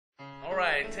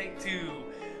Alright, take two.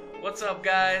 What's up,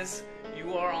 guys?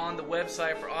 You are on the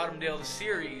website for Autumndale the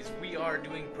series. We are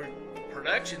doing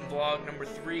production vlog number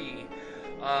 3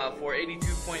 for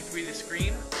 82.3 The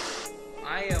Screen.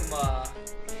 I am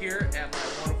here at my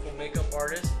wonderful makeup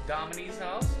artist Domini's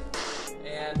house,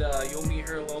 and you'll meet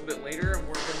her a little bit later, and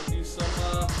we're going to do some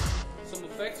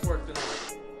effects work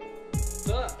tonight. What's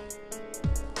up?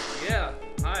 Yeah,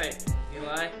 hi,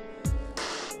 Eli.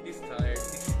 He's tired.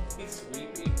 He's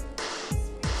sleepy.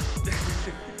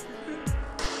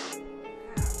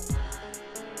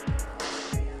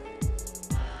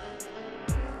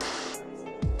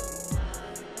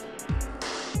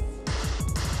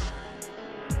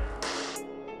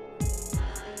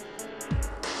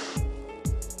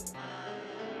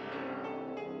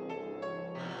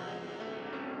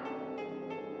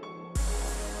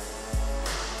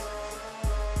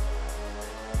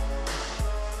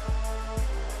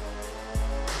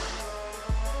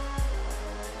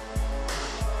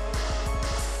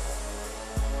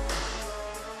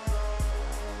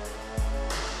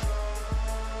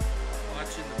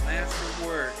 Master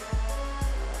work.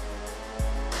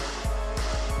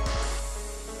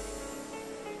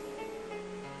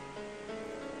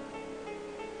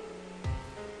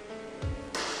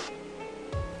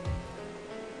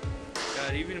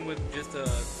 God, even with just a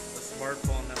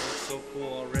smartphone, that looks so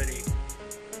cool already.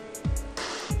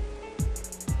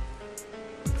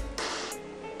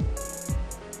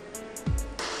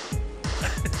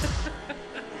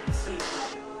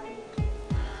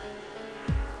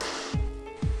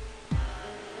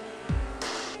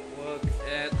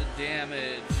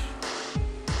 Damage.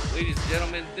 Ladies and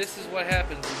gentlemen, this is what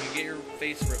happens when you get your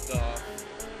face ripped off.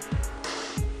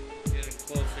 Getting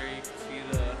closer, you can see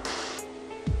the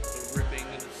ripping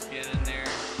of the skin in there.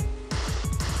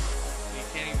 You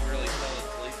can't even really tell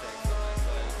it's latex on that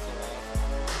side, it's so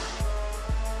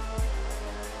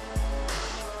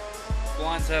awesome.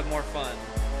 Blondes have more fun,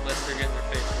 unless they're getting their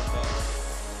face ripped off.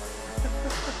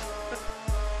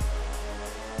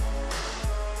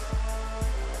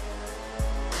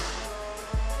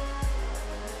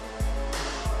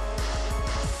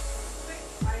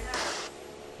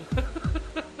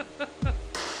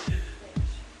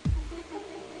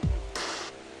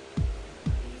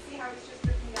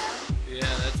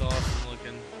 Yeah, that's awesome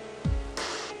looking.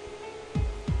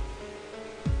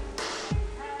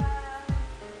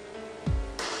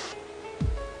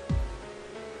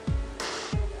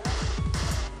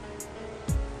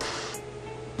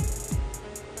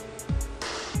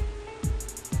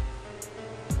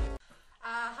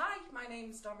 Hi, my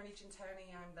name's Dominic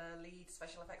Gintoni. I'm the lead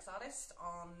special effects artist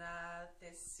on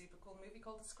this super cool movie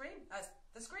called The Scream.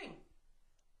 The Scream.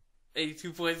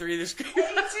 82.3 The Scream.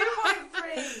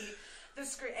 82.3 The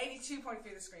Scream.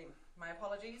 82.3 The Scream. My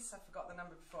apologies, I forgot the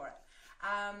number before it.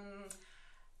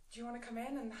 Do you want to come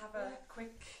in and have a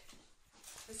quick...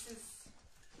 This is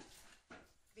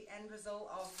the end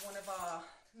result of one of our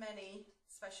many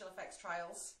special effects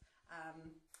trials.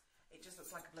 It just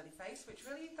looks like a bloody face, which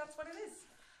really, that's what it is.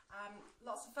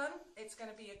 Lots of fun. It's going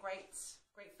to be a great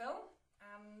film.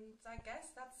 And I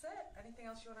guess that's it. Anything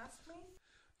else you want to ask me?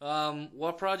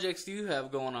 What projects do you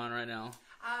have going on right now?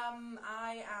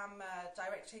 I am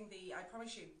directing the I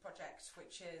Promise You project,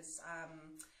 which is a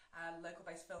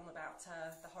local-based film about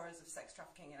the horrors of sex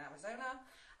trafficking in Arizona.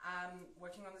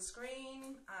 Working on The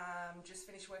Screen. Just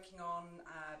finished working on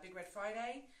Big Red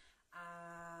Friday.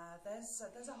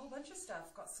 There's a whole bunch of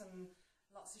stuff. Got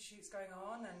lots of shoots going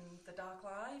on, and The Dark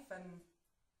Life, and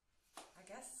I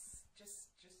guess just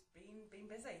being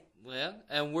busy. Yeah,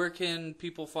 and where can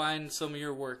people find some of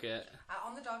your work at?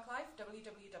 On The Dark Life,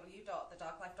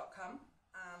 www.thedarklife.com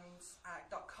and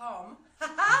 .com.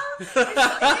 It is an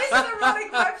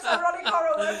ironic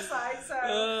horror website. So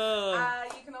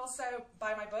you can also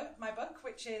buy my book,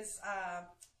 which is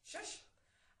Shush,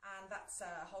 and that's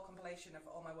a whole compilation of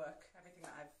all my work, everything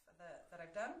that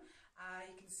I've done.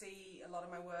 You can see a lot of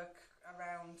my work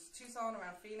around Tucson,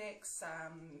 around Phoenix,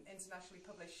 internationally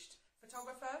published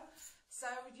photographer. So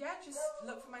yeah, just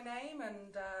look for my name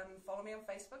and follow me on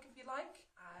Facebook if you like,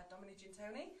 Dominic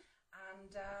Gintoni,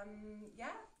 and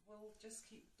yeah, we'll just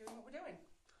keep doing what we're doing.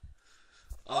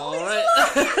 Alright.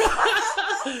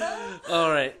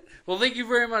 Alright. Well, thank you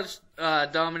very much,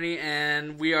 Dominic,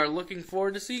 and we are looking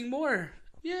forward to seeing more.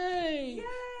 Yay!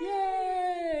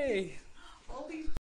 Yay! Yay!